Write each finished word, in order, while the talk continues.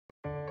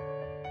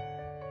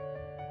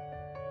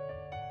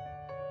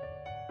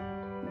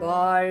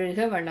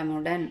வாழ்க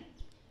வளமுடன்.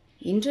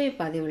 இன்றைய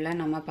பதிவில்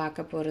நம்ம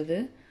பார்க்க போகிறது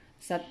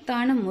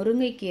சத்தான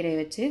முருங்கைக்கீரை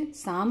வச்சு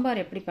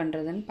சாம்பார் எப்படி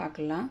பண்ணுறதுன்னு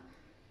பார்க்கலாம்.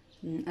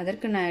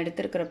 அதற்கு நான்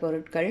எடுத்திருக்கிற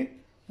பொருட்கள்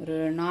ஒரு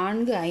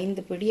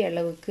 4-5 பிடி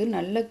அளவுக்கு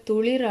நல்ல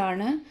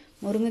துளிரான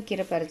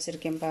முருங்கைக்கீரை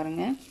பறிச்சிருக்கேன்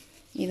பாருங்கள்.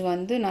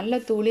 இது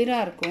நல்ல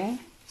துளிராக இருக்கும்.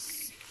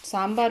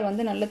 சாம்பார்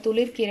நல்ல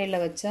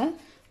துளிர்கீரையில் வச்சா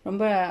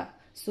ரொம்ப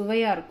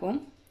சுவையாக இருக்கும்.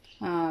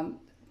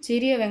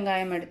 சிறிய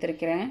வெங்காயம்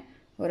எடுத்திருக்கிறேன்,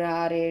 ஒரு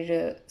 6-7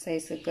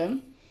 சைஸுக்கு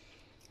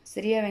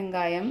சிறிய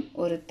வெங்காயம்,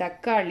 ஒரு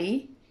தக்காளி,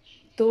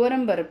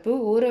 துவரம்பருப்பு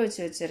ஊற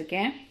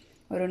வச்சுருக்கேன்.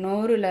 ஒரு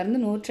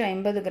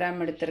 100-150 கிராம்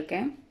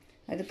எடுத்திருக்கேன்.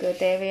 அதுக்கு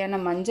தேவையான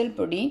மஞ்சள்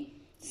பொடி,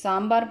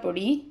 சாம்பார்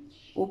பொடி,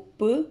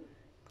 உப்பு,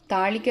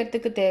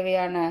 தாளிக்கிறதுக்கு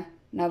தேவையான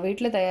நான்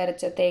வீட்டில்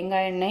தயாரித்த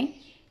தேங்காய் எண்ணெய்,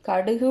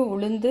 கடுகு,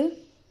 உளுந்து,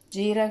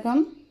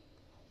 ஜீரகம்,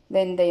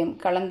 வெந்தயம்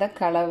கலந்த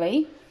கலவை,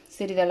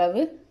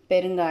 சிறிதளவு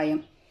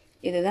பெருங்காயம்.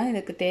 இதுதான்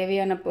இதுக்கு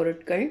தேவையான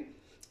பொருட்கள்.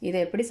 இதை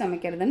எப்படி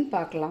சமைக்கிறதுன்னு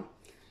பார்க்கலாம்.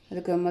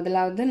 அதுக்கு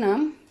முதலாவது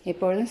நான்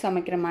எப்பொழுதும்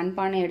சமைக்கிற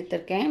மண்பானை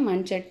எடுத்திருக்கேன்,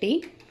 மண் சட்டி.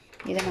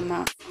 இதை நம்ம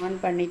ஆன்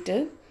பண்ணிவிட்டு,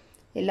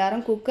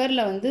 எல்லோரும்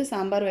குக்கரில்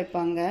சாம்பார்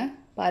வைப்பாங்க,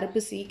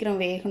 பருப்பு சீக்கிரம்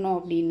வேகணும்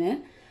அப்படின்னு.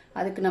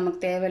 அதுக்கு நமக்கு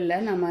தேவையில்லை.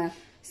 நம்ம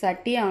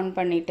சட்டியை ஆன்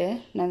பண்ணிவிட்டு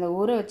நான் அந்த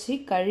ஊற வச்சு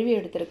கழுவி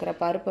எடுத்துருக்கிற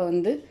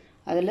பருப்பை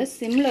அதில்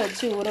சிம்மில்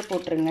வச்சு ஊற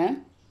போட்டுருங்க.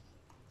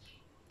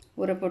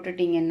 ஊற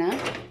போட்டுட்டிங்கன்னா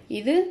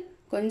இது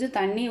கொஞ்சம்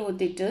தண்ணி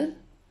ஊற்றிட்டு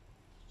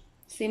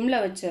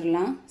சிம்மில்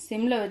வச்சிடலாம்.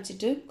 சிம்மில்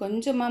வச்சுட்டு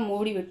கொஞ்சமாக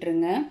மூடி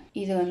விட்டுருங்க.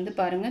 இது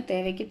பாருங்கள்,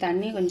 தேவைக்கு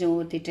தண்ணி கொஞ்சம்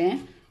ஊற்றிட்டேன்.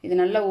 இது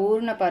நல்லா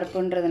ஊறின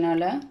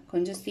பருப்புன்றதுனால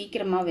கொஞ்சம்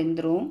சீக்கிரமாக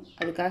வெந்துடும்.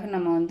 அதுக்காக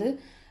நம்ம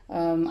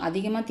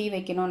அதிகமாக தீ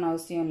வைக்கணும்னு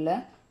அவசியம் இல்லை.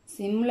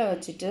 சிம்மில்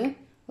வச்சுட்டு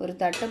ஒரு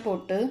தட்டை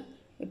போட்டு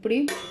இப்படி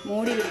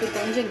மூடி விட்டு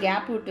கொஞ்சம்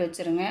கேப் விட்டு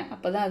வச்சுருங்க.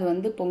 அப்போ தான்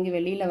அது பொங்கி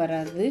வெளியில்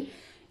வராது.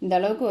 இந்த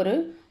அளவுக்கு ஒரு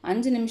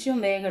 5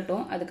 நிமிஷம்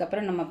வேகட்டும்.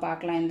 அதுக்கப்புறம் நம்ம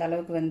பார்க்கலாம் எந்த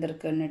அளவுக்கு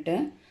வெந்திருக்குன்னுட்டு.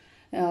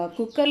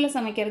 குக்கரில்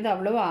சமைக்கிறது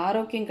அவ்வளோ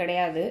ஆரோக்கியம்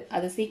கிடையாது.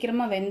 அது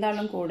சீக்கிரமாக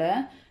வெந்தாலும் கூட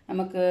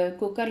நமக்கு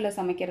குக்கரில்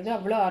சமைக்கிறது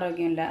அவ்வளோ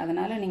ஆரோக்கியம் இல்லை.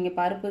 அதனால் நீங்கள்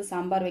பருப்பு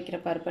சாம்பார் வைக்கிற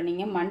பருப்பை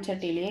நீங்கள் மண்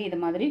சட்டிலேயே இது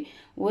மாதிரி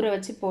ஊற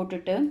வச்சு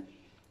போட்டுட்டு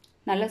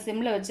நல்லா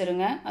சிம்மில்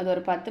வச்சுருங்க. அது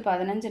ஒரு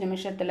 10-15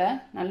 நிமிஷத்தில்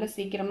நல்லா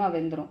சீக்கிரமாக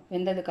வெந்துடும்.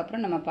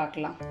 வெந்ததுக்கப்புறம் நம்ம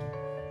பார்க்கலாம்.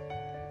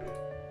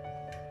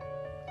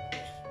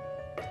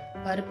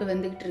 பருப்பு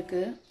வெந்துக்கிட்டு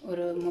இருக்கு.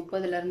 ஒரு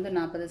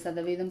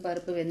 30-40%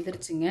 பருப்பு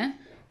வெந்துருச்சுங்க.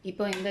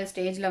 இப்போ இந்த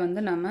ஸ்டேஜில்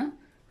நம்ம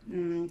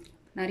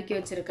நறுக்கி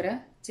வச்சிருக்கிற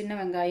சின்ன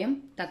வெங்காயம்,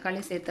 தக்காளி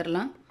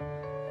சேர்த்துடலாம்.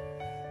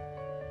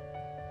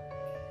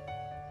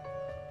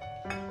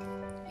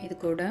 இது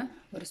கூட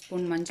ஒரு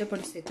ஸ்பூன் மஞ்சள்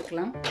பொடி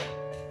சேர்த்துக்கலாம்.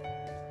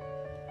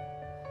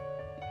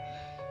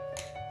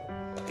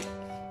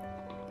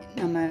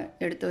 நம்ம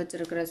எடுத்து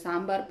வச்சிருக்கிற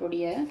சாம்பார்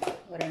பொடியை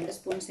ஒரு 2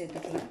 ஸ்பூன்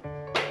சேர்த்துக்கலாம்.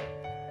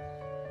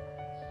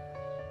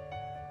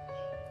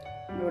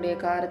 உங்களுடைய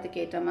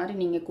காரத்துக்கு ஏற்ற மாதிரி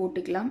நீங்கள்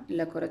கூட்டிக்கலாம்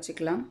இல்லை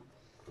குறைச்சிக்கலாம்.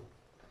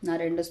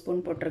 நான் 2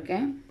 ஸ்பூன்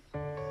போட்டிருக்கேன்.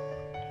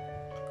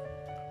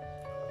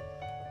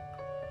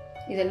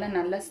 இதெல்லாம்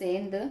நல்லா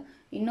சேர்ந்து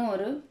இன்னும்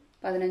ஒரு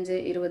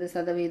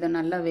 15-20%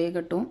 நல்லா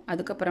வேகட்டும்.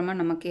 அதுக்கப்புறமா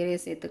நம்ம கீரையை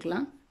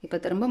சேர்த்துக்கலாம். இப்போ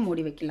திரும்ப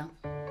மூடி வைக்கலாம்.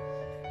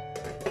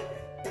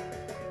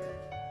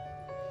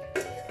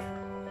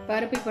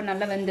 பருப்பு இப்போ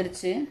நல்லா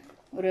வெந்துருச்சு.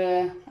 ஒரு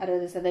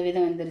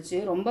 60% வெந்துருச்சு.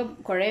 ரொம்ப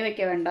குழைய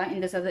வைக்க வேண்டாம்.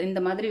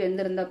 இந்த மாதிரி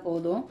வெந்திருந்தால்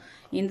போதும்.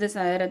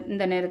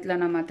 இந்த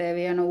நேரத்தில் நம்ம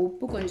தேவையான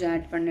உப்பு கொஞ்சம்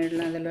ஆட்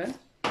பண்ணிடலாம். அதில்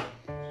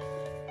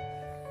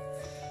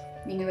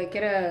நீங்கள்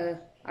வைக்கிற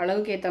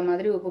அளவுக்கு ஏற்ற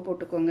மாதிரி உப்பு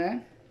போட்டுக்கோங்க.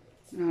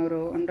 நான் ஒரு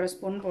 1.5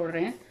 ஸ்பூன்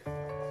போடுறேன்.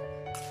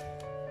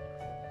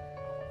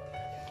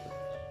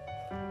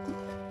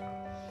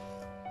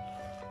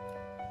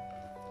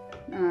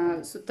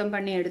 சுத்தம்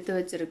பண்ணி எடுத்து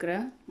வச்சிருக்கிற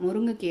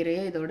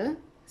முருங்கைக்கீரையை இதோட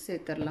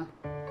சேர்த்துடலாம்.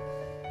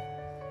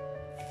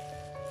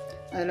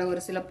 அதில்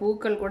ஒரு சில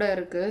பூக்கள் கூட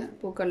இருக்குது.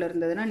 பூக்கள்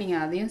இருந்ததுன்னா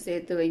நீங்கள் அதையும்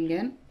சேர்த்து வைங்க.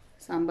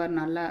 சாம்பார்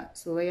நல்லா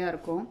சுவையாக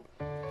இருக்கும்.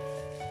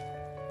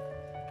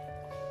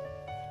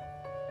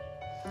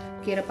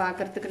 கீரை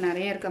பார்க்குறதுக்கு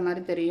நிறைய இருக்க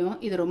மாதிரி தெரியும்.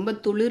 இது ரொம்ப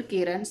துளிர்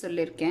கீரைன்னு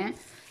சொல்லியிருக்கேன்.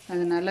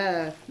 அதனால்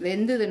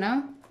வெந்ததுன்னா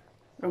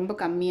ரொம்ப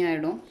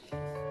கம்மியாயிடும்.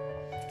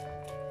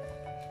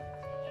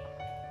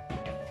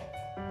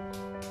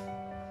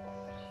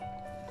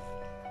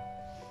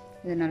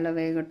 இது நல்லா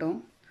வேகட்டும்.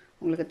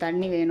 உங்களுக்கு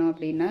தண்ணி வேணும்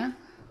அப்படின்னா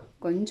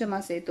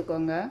கொஞ்சமாக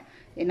சேர்த்துக்கோங்க.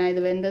 ஏன்னா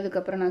இது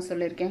வெந்ததுக்கப்புறம் நான்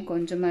சொல்லியிருக்கேன்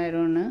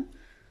கொஞ்சமாயிரும்னு.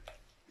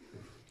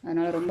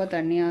 அதனால் ரொம்ப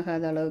தண்ணி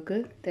ஆகாத அளவுக்கு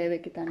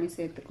தேவைக்கு தண்ணி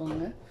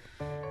சேர்த்துக்கோங்க.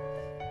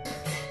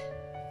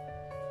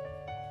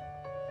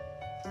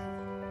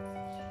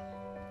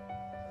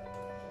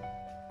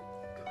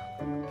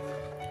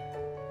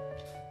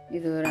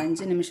 இது ஒரு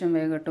 5 நிமிஷம்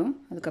வேகட்டும்.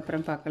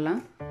 அதுக்கப்புறம்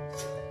பார்க்கலாம்.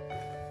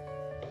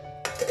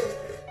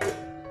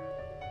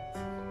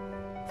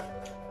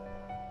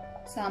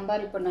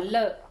 சாம்பார் இப்போ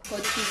நல்லா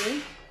கொதிக்குது.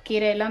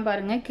 கீரையெல்லாம்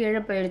பாருங்கள்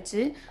கீழே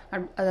போயிடுச்சு.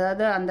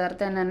 அதாவது அந்த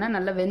அர்த்தம் என்னென்னா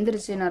நல்லா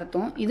வெந்துருச்சுன்னு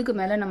அர்த்தம். இதுக்கு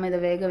மேலே நம்ம இதை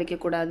வேக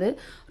வைக்கக்கூடாது.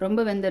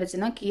 ரொம்ப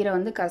வெந்துருச்சுன்னா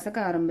கீரை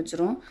கசக்க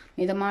ஆரம்பிச்சிரும்.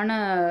 மிதமான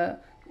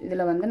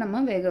இதில்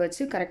நம்ம வேக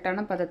வச்சு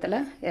கரெக்டான பதத்தில்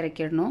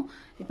இறக்கிடணும்.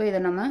 இப்போ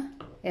இதை நம்ம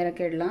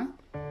இறக்கிடலாம்.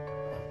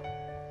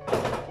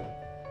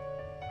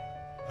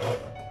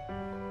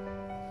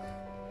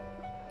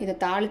 இதை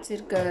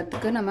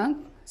தாளிச்சிருக்கிறதுக்கு நம்ம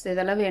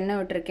சிறிதளவு எண்ணெய்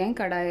விட்டுருக்கேன்.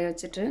 கடாயை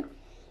வச்சுட்டு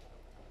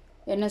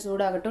எண்ணெய்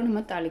சூடாகட்டும்,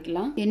 நம்ம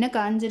தாளிக்கலாம். எண்ணெய்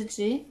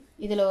காஞ்சிருச்சு.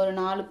 இதில் ஒரு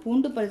 4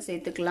 பூண்டு பல்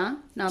சேர்த்துக்கலாம்.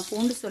 நான்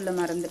பூண்டு சொல்ல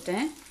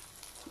மறந்துட்டேன்.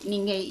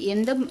 நீங்கள்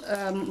எந்த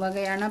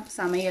வகையான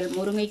சமையல்,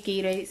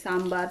 முருங்கைக்கீரை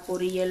சாம்பார்,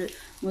 பொரியல்,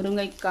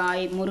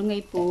 முருங்கைக்காய்,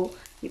 முருங்கைப்பூ,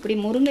 இப்படி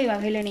முருங்கை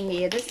வகையில்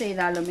நீங்கள் எதை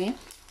செய்தாலுமே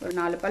ஒரு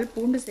 4 பல்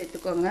பூண்டு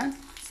சேர்த்துக்கோங்க.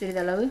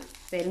 சிறிதளவு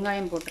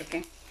பெருங்காயம்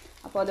போட்டிருக்கேன்.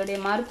 அப்போ அதோடைய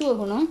மருத்துவ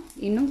குணம்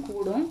இன்னும்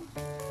கூடும்.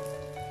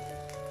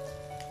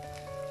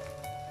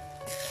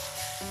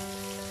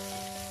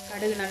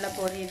 கடுகு நல்லா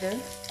பொரியுது.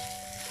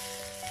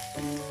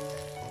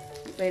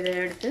 இப்போ இதை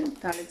எடுத்து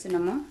தாளித்து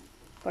நம்ம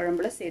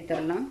குழம்புல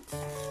சேர்த்துடலாம்.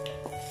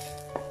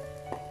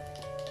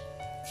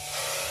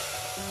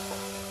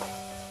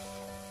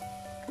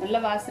 நல்ல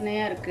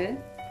வாசனையாக இருக்குது.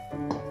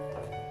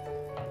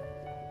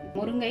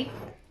 முருங்கை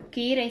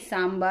கீரை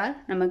சாம்பார்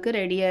நமக்கு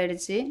ரெடி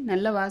ஆயிடுச்சு.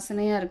 நல்ல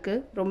வாசனையாக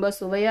இருக்குது, ரொம்ப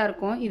சுவையாக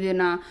இருக்கும். இது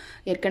நான்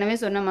ஏற்கனவே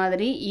சொன்ன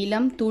மாதிரி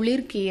இளம்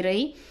துளிர்கீரை.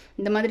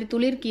 இந்த மாதிரி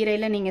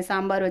துளிர்கீரையில் நீங்கள்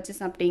சாம்பார் வச்சு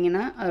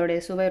சாப்பிட்டீங்கன்னா அதோடைய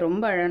சுவை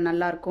ரொம்ப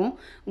நல்லாயிருக்கும்.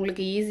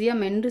 உங்களுக்கு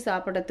ஈஸியாக மென்று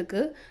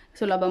சாப்பிட்றதுக்கு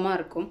சுலபமாக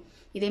இருக்கும்.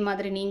 இதே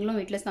மாதிரி நீங்களும்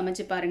வீட்டில்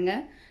சமைச்சு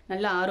பாருங்கள்.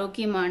 நல்ல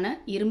ஆரோக்கியமான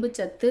இரும்பு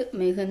சத்து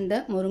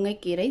மிகுந்த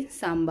முருங்கைக்கீரை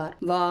சாம்பார்.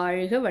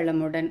 வாழ்க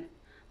வளமுடன்.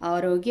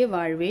 ஆரோக்கிய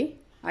வாழ்வே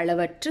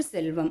அளவற்ற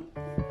செல்வம்.